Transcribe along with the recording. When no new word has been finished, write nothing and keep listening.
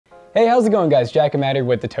Hey, how's it going guys? Jack and Matt here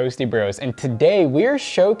with the Toasty Bros, and today we're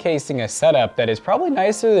showcasing a setup that is probably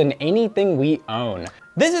nicer than anything we own.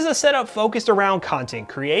 This is a setup focused around content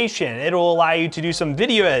creation. It'll allow you to do some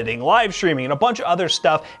video editing, live streaming, and a bunch of other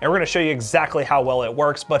stuff, and we're gonna show you exactly how well it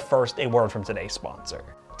works, but first, a word from today's sponsor.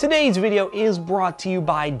 Today's video is brought to you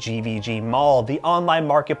by GVG Mall, the online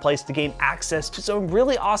marketplace to gain access to some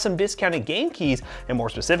really awesome discounted game keys, and more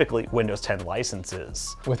specifically, Windows 10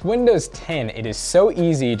 licenses. With Windows 10, it is so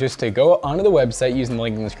easy just to go onto the website using the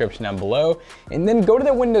link in the description down below, and then go to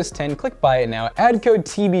the Windows 10, click buy it now, add code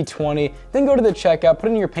TB20, then go to the checkout, put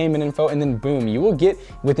in your payment info, and then boom, you will get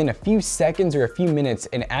within a few seconds or a few minutes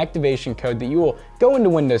an activation code that you will go into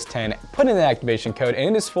Windows 10, put in the activation code,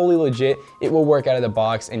 and it is fully legit. It will work out of the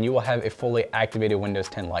box, and you will have a fully activated Windows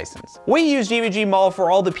 10 license. We use GVG Mall for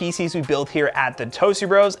all the PCs we built here at the Toasty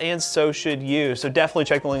Bros, and so should you. So definitely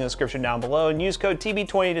check the link in the description down below and use code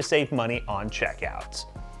TB20 to save money on checkout.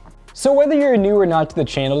 So whether you're new or not to the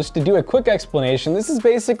channel, just to do a quick explanation, this is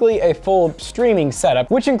basically a full streaming setup,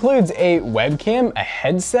 which includes a webcam, a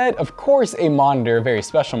headset, of course a monitor, a very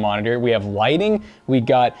special monitor. We have lighting, we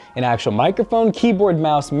got an actual microphone, keyboard,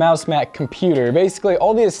 mouse mat, computer, basically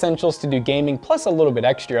all the essentials to do gaming plus a little bit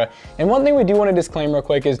extra. And one thing we do want to disclaim real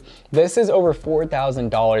quick is this is over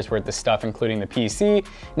 $4,000 worth of stuff, including the PC.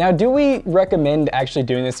 Now, do we recommend actually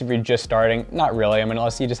doing this if you're just starting? Not really. I mean,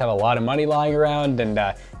 unless you just have a lot of money lying around and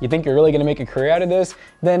you think you're really gonna make a career out of this,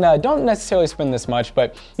 then don't necessarily spend this much.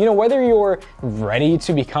 But you know, whether you're ready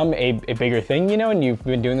to become a bigger thing, you know, and you've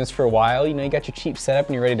been doing this for a while, you know, you got your cheap setup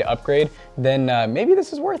and you're ready to upgrade, then maybe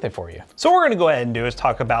this is worth it for you. So what we're gonna go ahead and do is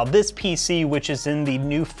talk about this PC, which is in the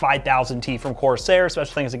new 5000T from Corsair.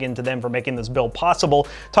 Special thanks again to them for making this build possible.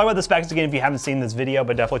 Talk about the specs again if you haven't seen this video,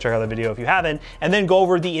 but definitely check out the video if you haven't, and then go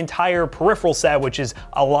over the entire peripheral set, which is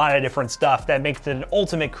a lot of different stuff that makes it an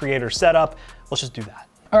ultimate creator setup. Let's just do that.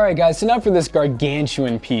 Alright guys, so now for this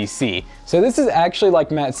gargantuan PC. So this is actually,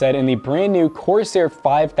 like Matt said, in the brand new Corsair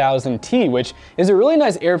 5000T, which is a really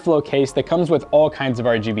nice airflow case that comes with all kinds of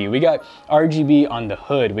RGB. We got RGB on the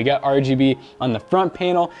hood, we got RGB on the front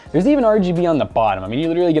panel, there's even RGB on the bottom. I mean, you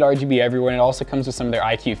literally get RGB everywhere, and it also comes with some of their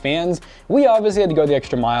IQ fans. We obviously had to go the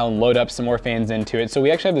extra mile and load up some more fans into it, so we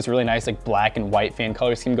actually have this really nice like black and white fan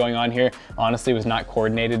color scheme going on here. Honestly, it was not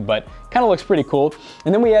coordinated, but kind of looks pretty cool.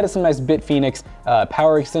 And then we added some nice BitPhoenix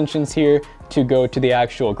power extensions here to go to the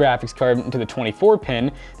actual graphics card into the 24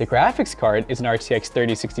 pin. The graphics card is an RTX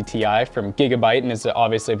 3060 Ti from Gigabyte, and it's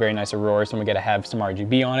obviously a very nice Aurora, so we gotta have some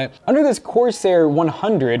RGB on it. Under this Corsair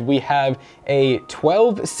 100, we have a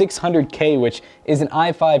 12600K, which is an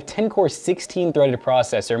i5 10-core 16-threaded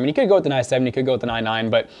processor. I mean, you could go with the i7, you could go with the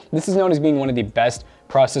i9, but this is known as being one of the best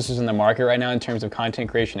processors in the market right now in terms of content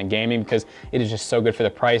creation and gaming, because it is just so good for the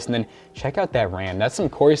price. And then check out that RAM. That's some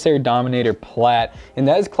Corsair Dominator Plat, and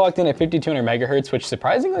that is clocked in at 5200 megahertz, which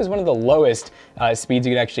surprisingly is one of the lowest speeds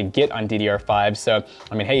you could actually get on DDR5. So,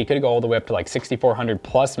 I mean, hey, you could go all the way up to like 6400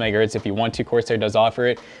 plus megahertz if you want to. Corsair does offer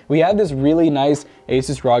it. We have this really nice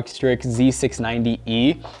Asus ROG Strix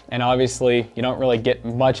Z690E, and obviously you don't really get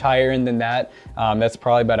much higher end than that. That's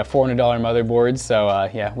probably about a $400 motherboard. So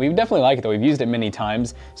yeah, we definitely like it though. We've used it many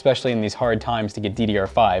times, especially in these hard times to get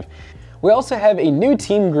DDR5. We also have a new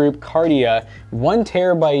Team Group Cardia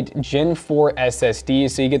 1TB Gen 4 SSD,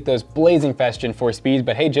 so you get those blazing fast Gen 4 speeds,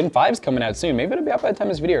 but hey, Gen 5's coming out soon. Maybe it'll be out by the time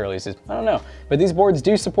this video releases, I don't know. But these boards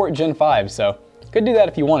do support Gen 5, so could do that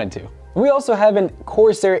if you wanted to. We also have an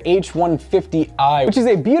Corsair H150i, which is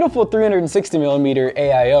a beautiful 360mm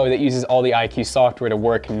AIO that uses all the IQ software to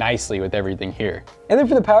work nicely with everything here. And then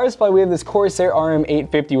for the power supply, we have this Corsair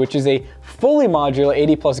RM850, which is a fully modular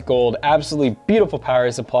 80 plus gold, absolutely beautiful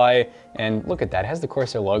power supply. And look at that, it has the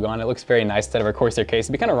Corsair logo on it. It looks very nice instead of a Corsair case.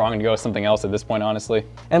 It'd be kind of wrong to go with something else at this point, honestly.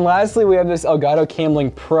 And lastly, we have this ELGATO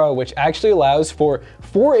CAMLINK Pro, which actually allows for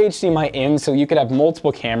 4 HDMI ins, so you could have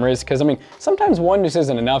multiple cameras, because I mean, sometimes one just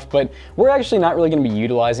isn't enough, but we're actually not really gonna be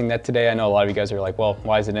utilizing that today. I know a lot of you guys are like, well,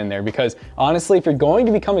 why is it in there? Because honestly, if you're going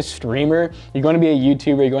to become a streamer, you're going to be a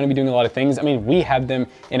YouTuber, you're going to be doing a lot of things. I mean, we have them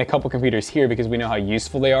in a couple computers here because we know how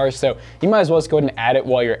useful they are, so you might as well just go ahead and add it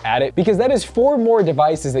while you're at it, because that is 4 more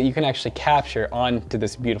devices that you can actually capture onto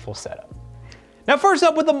this beautiful setup. Now first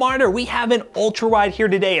up with the monitor, we have an ultra wide here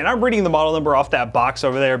today, and I'm reading the model number off that box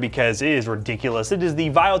over there because it is ridiculous. It is the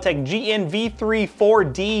VIOTEK GN V3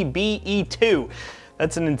 4D BE2.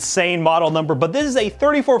 That's an insane model number, but this is a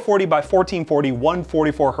 3440 by 1440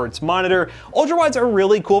 144 hertz monitor. Ultrawides are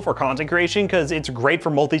really cool for content creation because it's great for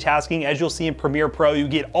multitasking. As you'll see in Premiere Pro, you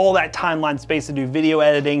get all that timeline space to do video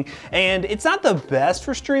editing, and it's not the best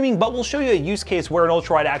for streaming, but we'll show you a use case where an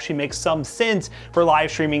ultrawide actually makes some sense for live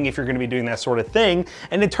streaming if you're gonna be doing that sort of thing.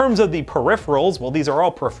 And in terms of the peripherals, well, these are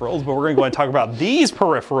all peripherals, but we're gonna go and talk about these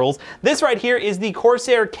peripherals. This right here is the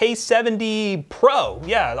Corsair K70 Pro.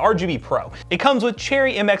 Yeah, the RGB Pro. It comes with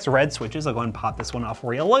Cherry MX red switches. I'll go and pop this one off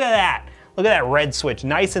for you. Look at that. Look at that red switch,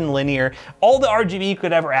 nice and linear. All the RGB you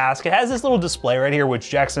could ever ask. It has this little display right here, which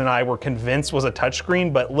Jackson and I were convinced was a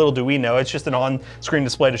touchscreen, but little do we know, it's just an on-screen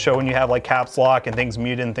display to show when you have like caps lock and things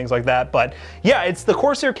muted and things like that. But yeah, it's the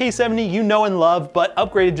Corsair K70 you know and love, but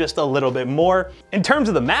upgraded just a little bit more. In terms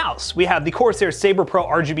of the mouse, we have the Corsair SABRE Pro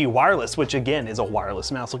RGB wireless, which again is a wireless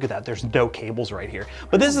mouse. Look at that, there's no cables right here.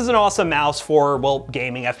 But this is an awesome mouse for, well,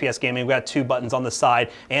 gaming, FPS gaming. We've got 2 buttons on the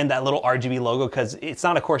side and that little RGB logo because it's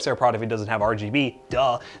not a Corsair product if it doesn't have RGB,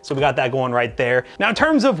 duh. So we got that going right there. Now in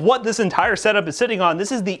terms of what this entire setup is sitting on,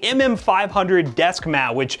 this is the MM500 desk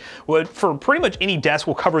mount, which would, for pretty much any desk,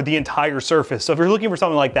 will cover the entire surface. So if you're looking for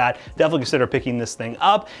something like that, definitely consider picking this thing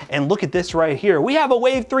up. And look at this right here. We have a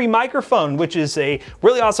Wave 3 microphone, which is a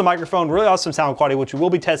really awesome microphone, really awesome sound quality, which we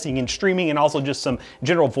will be testing in streaming and also just some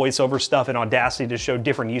general voiceover stuff in Audacity to show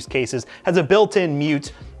different use cases. Has a built-in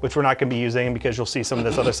mute, which we're not gonna be using because you'll see some of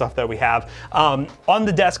this other stuff that we have. On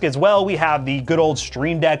the desk as well, we have the good old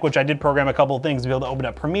Stream Deck, which I did program a couple of things to be able to open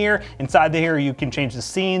up Premiere. Inside here, you can change the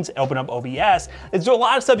scenes, open up OBS. There's a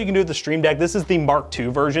lot of stuff you can do with the Stream Deck. This is the Mark II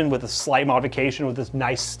version with a slight modification with this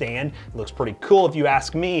nice stand. It looks pretty cool if you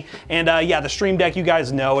ask me. And yeah, the Stream Deck, you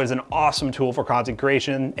guys know, is an awesome tool for content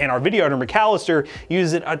creation. And our video editor, McAllister,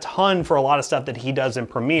 uses it a ton for a lot of stuff that he does in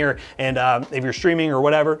Premiere. And if you're streaming or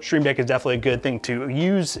whatever, Stream Deck is definitely a good thing to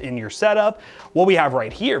use in your setup. What we have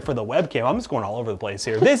right here for the webcam, I'm just going all over the place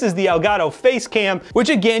here. This is the ELGATO FACECAM, which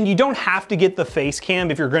again, you don't have to get the FaceCam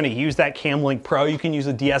if you're gonna use that CAMLINK Pro. You can use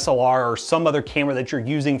a DSLR or some other camera that you're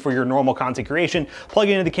using for your normal content creation, plug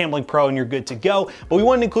it into the CAMLINK Pro and you're good to go. But we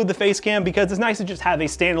wanted to include the FaceCam because it's nice to just have a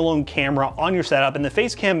standalone camera on your setup. And the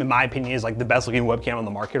FaceCam, in my opinion, is like the best looking webcam on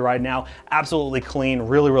the market right now. Absolutely clean,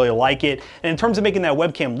 really, really like it. And in terms of making that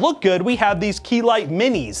webcam look good, we have these KEYLIGHT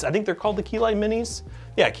minis. I think they're called the KEYLIGHT minis.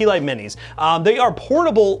 Yeah, KEYLIGHT minis. They are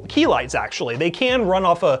portable key lights, actually. They can run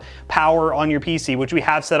off a power on your PC, which we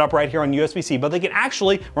have set up right here on USB-C, but they can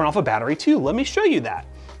actually run off a battery too. Let me show you that.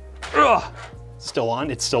 Ugh. Still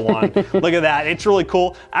on, it's still on. Look at that, it's really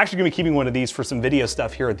cool. Actually gonna be keeping one of these for some video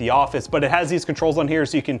stuff here at the office, but it has these controls on here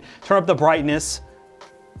so you can turn up the brightness.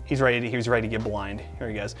 He's ready to get blind. Here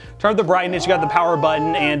he goes. Turn up the brightness, you got the power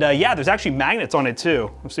button, and yeah, there's actually magnets on it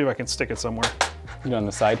too. Let's see if I can stick it somewhere. You on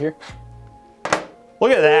the side here? Look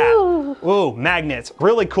at that. Ooh, magnets,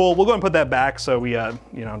 really cool. We'll go and put that back so we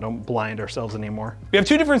don't blind ourselves anymore. We have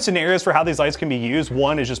 2 different scenarios for how these lights can be used.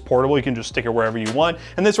 One is just portable, you can just stick it wherever you want.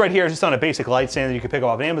 And this right here is just on a basic light stand that you can pick up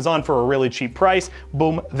off Amazon for a really cheap price.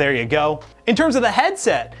 Boom, there you go. In terms of the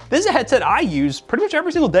headset, this is a headset I use pretty much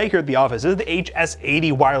every single day here at the office. This is the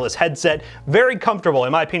HS80 wireless headset. Very comfortable,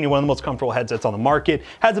 in my opinion, one of the most comfortable headsets on the market.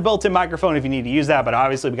 Has a built-in microphone if you need to use that, but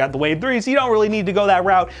obviously we got the Wave 3, so you don't really need to go that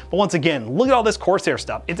route. But once again, look at all this Corsair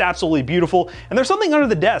stuff. It's absolutely beautiful. And there's something under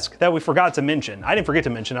the desk that we forgot to mention. I didn't forget to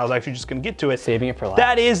mention, I was actually just gonna get to it. Saving it for last.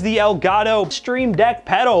 That is the ELGATO Stream Deck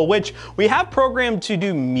pedal, which we have programmed to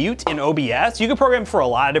do mute in OBS. You can program for a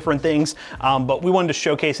lot of different things, but we wanted to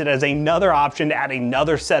showcase it as another option to add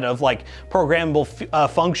another set of like programmable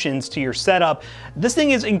functions to your setup. This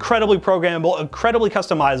thing is incredibly programmable, incredibly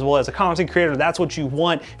customizable. As a content creator, that's what you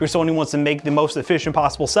want. If you're someone who wants to make the most efficient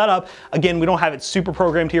possible setup, again, we don't have it super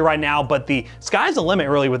programmed here right now, but the sky's the limit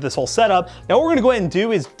really with this whole setup. Now what we're gonna go ahead and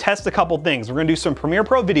do is test a couple things. We're gonna do some Premiere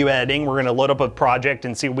Pro video editing. We're gonna load up a project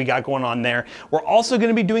and see what we got going on there. We're also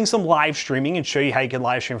gonna be doing some live streaming and show you how you can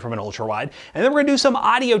live stream from an ultra wide. And then we're gonna do some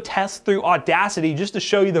audio tests through Audacity just to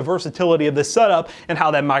show you the versatility of this setup and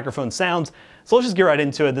how that microphone sounds. So let's just get right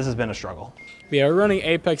into it. This has been a struggle. Yeah, we're running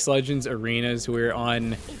Apex Legends arenas. We're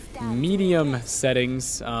on medium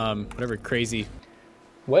settings, whatever crazy.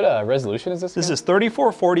 What resolution is this? This is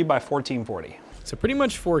 3440 by 1440. So pretty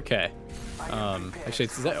much 4K. Actually,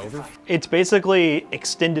 is that over? It's basically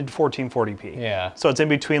extended 1440p. Yeah. So it's in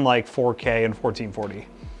between like 4K and 1440.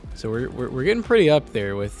 So we're getting pretty up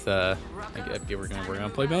there with, I guess we're gonna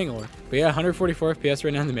play Bangalore. But yeah, 144 FPS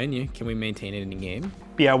right now in the menu. Can we maintain it in the game?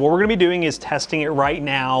 But yeah, what we're gonna be doing is testing it right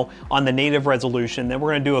now on the native resolution. Then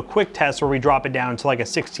we're gonna do a quick test where we drop it down to like a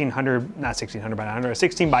 1600, not 1600 by 900, a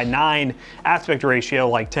 16:9 aspect ratio,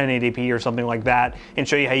 like 1080p or something like that, and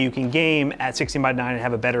show you how you can game at 16:9 and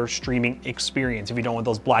have a better streaming experience if you don't want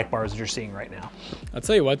those black bars that you're seeing right now. I'll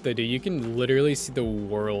tell you what though, dude, you can literally see the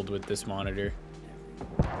world with this monitor.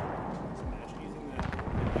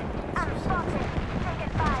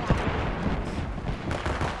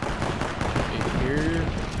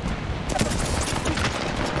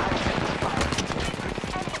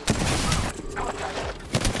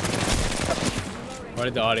 Why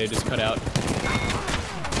did the audio just cut out?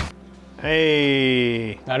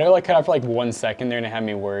 Hey. I know it like cut out for like 1 second there and it had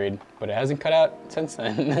me worried, but it hasn't cut out since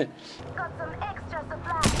then. Got some extra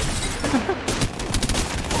supplies.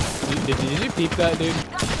 Did you peep that, dude?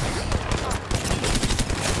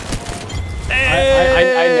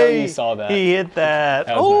 Hey. I know you saw that. He hit that.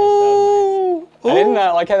 That was nice. That was nice. Ooh. I did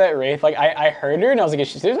not like how that Wraith, like I heard her and I was like,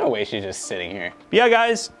 there's no way she's just sitting here. Yeah,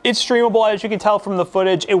 guys, it's streamable. As you can tell from the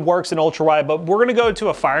footage, it works in ultra wide, but we're gonna go to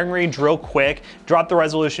a firing range real quick, drop the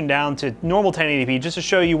resolution down to normal 1080p just to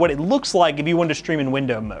show you what it looks like if you want to stream in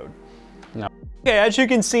window mode. No. Okay, as you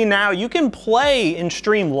can see now, you can play and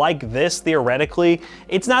stream like this theoretically.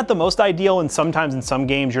 It's not the most ideal, and sometimes in some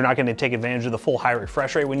games you're not going to take advantage of the full high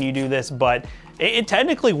refresh rate when you do this, but it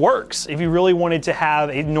technically works if you really wanted to have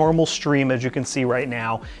a normal stream, as you can see right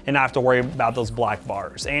now, and not have to worry about those black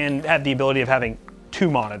bars, and have the ability of having 2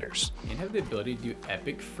 monitors. And have the ability to do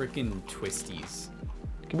epic freaking twisties.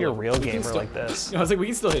 It can be a real gamer like this. I was like, we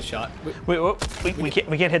can still hit shot. Wait, we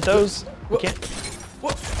can't hit those? We can't.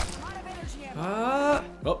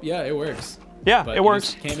 Well, yeah, it works. Yeah, But it works.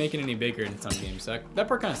 You just can't make it any bigger in some games. That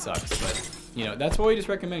part kind of sucks, but you know, that's why we just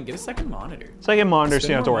recommend get a second monitor. Second monitor, so you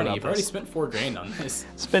don't have to worry money. about You've already this. spent $4,000 on this.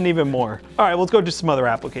 Spend even more. All right, let's go to some other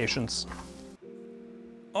applications.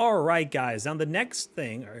 All right, guys, now the next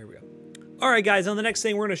thing, here we go. All right, guys, now the next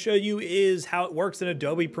thing we're gonna show you is how it works in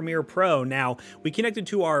Adobe Premiere Pro. Now, we connected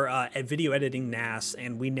to our video editing NAS,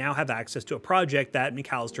 and we now have access to a project that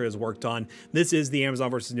McAllister has worked on. This is the Amazon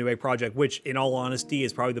versus Newegg project, which in all honesty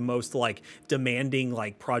is probably the most like demanding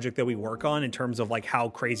like project that we work on in terms of like how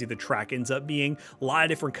crazy the track ends up being. A lot of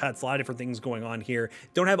different cuts, a lot of different things going on here.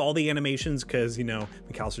 Don't have all the animations because, you know,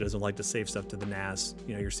 McAllister doesn't like to save stuff to the NAS.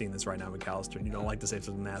 You know, you're seeing this right now, McAllister, and you don't like to save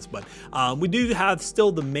stuff to the NAS, but we do have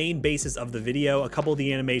still the main basis of the video, a couple of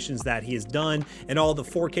the animations that he has done, and all the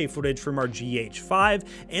 4K footage from our GH5,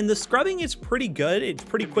 and the scrubbing is pretty good. It's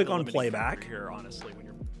pretty quick on playback. Here, honestly,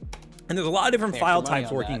 and there's a lot of different file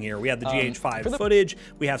types working here. We have the GH5 footage,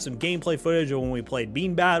 we have some gameplay footage of when we played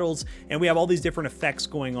bean battles, and we have all these different effects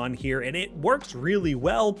going on here, and it works really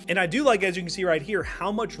well. And I do like, as you can see right here,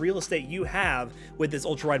 how much real estate you have with this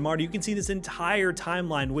ultra-wide monitor. You can see this entire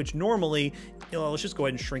timeline, which normally, you know, let's just go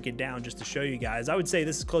ahead and shrink it down just to show you guys. I would say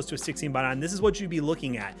this is close to a 16:9. This is what you'd be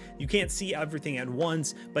looking at. You can't see everything at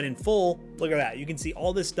once, but in full, look at that. You can see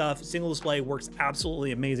all this stuff. Single display works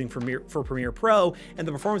absolutely amazing for Premiere Pro, and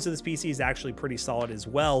the performance of this PC is actually pretty solid as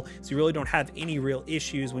well. So you really don't have any real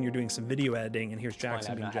issues when you're doing some video editing. And here's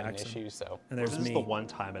Jackson being Jackson. And there's me. This is the one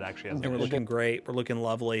time it actually has. Mm-hmm. And we're looking great. We're looking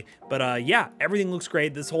lovely. But yeah, everything looks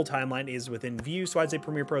great. This whole timeline is within view. So I'd say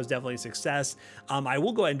Premiere Pro is definitely a success. I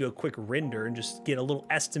will go ahead and do a quick render and just get a little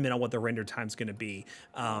estimate on what the render time's going to be,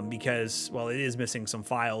 because, well, it is missing some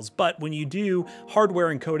files. But when you do hardware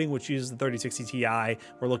encoding, which uses the 3060 Ti,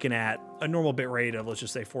 we're looking at a normal bit rate of, let's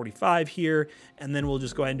just say 45 here. And then we'll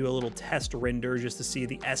just go ahead and do a little test render just to see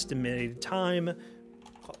the estimated time.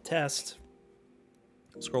 Call it test.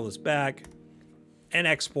 Scroll this back and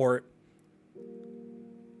export.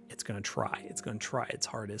 It's gonna try. It's gonna try its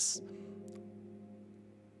hardest.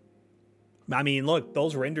 I mean, look,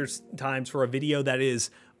 those render times for a video that is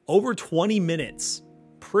over 20 minutes,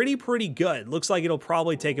 pretty good. Looks like it'll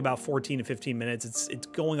probably take about 14 to 15 minutes. It's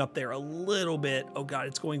going up there a little bit. Oh God,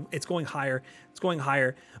 it's going higher. It's going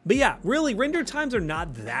higher. But yeah, really, render times are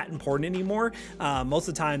not that important anymore. Most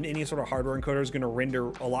of the time, any sort of hardware encoder is going to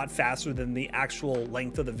render a lot faster than the actual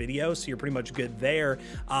length of the video, so you're pretty much good there.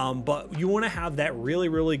 But you want to have that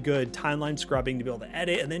really good timeline scrubbing to be able to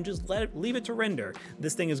edit, and then just leave it to render.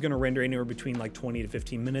 This thing is going to render anywhere between like 20 to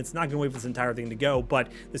 15 minutes. Not going to wait for this entire thing to go, but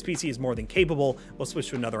this PC is more than capable. We'll switch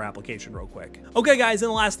to another application real quick. Okay guys, and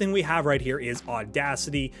the last thing we have right here is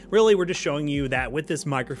Audacity. Really, we're just showing you that with this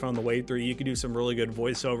microphone, the Wave 3, you can do some really good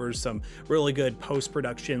voiceovers, some really good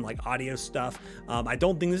post-production, like audio stuff. I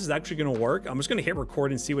don't think this is actually gonna work. I'm just gonna hit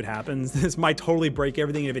record and see what happens. This might totally break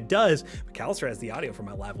everything. If it does, McAllister has the audio for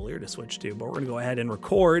my lavalier to switch to, but we're gonna go ahead and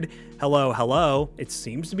record. Hello, hello. It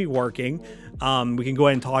seems to be working. We can go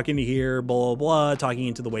ahead and talk into here, blah, blah, blah, talking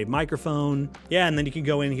into the Wave microphone. Yeah, and then you can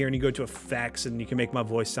go in here and you go to effects and you can make my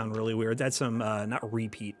voice sound really weird. That's some, not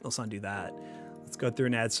repeat, let's not do that. Let's go through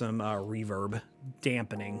and add some reverb,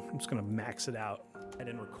 dampening. I'm just gonna max it out.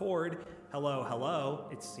 And record. Hello, hello.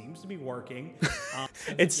 It seems to be working.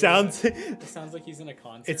 It sounds like he's in a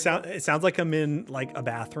concert. It sounds like I'm in like a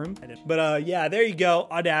bathroom. But yeah, there you go.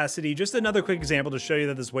 Audacity. Just another quick example to show you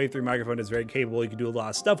that this Wave 3 microphone is very capable. You can do a lot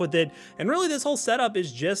of stuff with it. And really this whole setup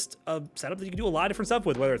is just a setup that you can do a lot of different stuff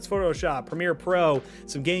with, whether it's Photoshop, Premiere Pro,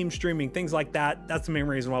 some game streaming, things like that. That's the main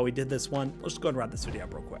reason why we did this one. Let's just go ahead and wrap this video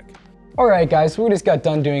up real quick. Alright guys, so we just got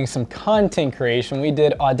done doing some content creation. We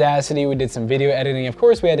did Audacity, we did some video editing. Of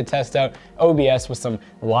course, we had to test out OBS with some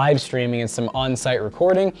live streaming and some on-site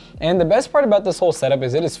recording. And the best part about this whole setup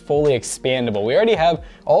is it is fully expandable. We already have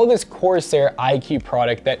all this CORSAIR IQ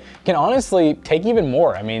product that can honestly take even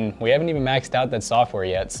more. I mean, we haven't even maxed out that software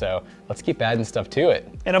yet, so let's keep adding stuff to it.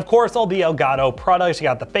 And of course, all the ELGATO products, you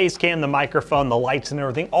got the FaceCam, the microphone, the lights and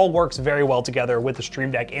everything, all works very well together with the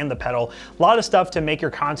Stream Deck and the pedal. A lot of stuff to make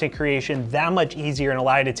your content creation that much easier and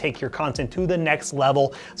allow you to take your content to the next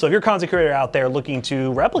level. So if you're a content creator out there looking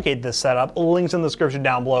to replicate this setup, links in the description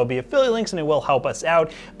down below, be affiliate links and it will help us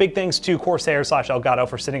out. Big thanks to CORSAIR/ELGATO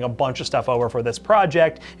for sending a bunch of stuff over for this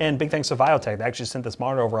project. And big thanks to VIOTEK. They actually sent this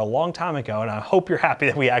monitor over a long time ago and I hope you're happy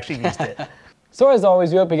that we actually used it. So as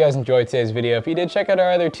always, we hope you guys enjoyed today's video. If you did, check out our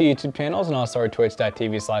other two YouTube channels and also our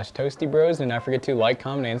twitch.tv/toastybros. And not forget to like,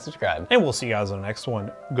 comment, and subscribe. And we'll see you guys on the next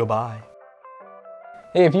one. Goodbye.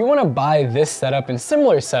 Hey, if you want to buy this setup and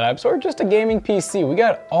similar setups or just a gaming PC, we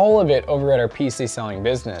got all of it over at our PC selling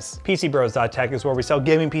business. PCBros.tech is where we sell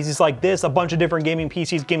gaming PCs like this, a bunch of different gaming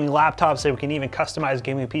PCs, gaming laptops, so we can even customize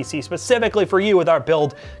gaming PC specifically for you with our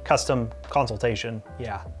build custom consultation.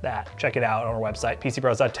 Yeah, that. Check it out on our website,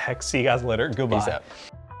 PCBros.tech. See you guys later. Goodbye. Peace out.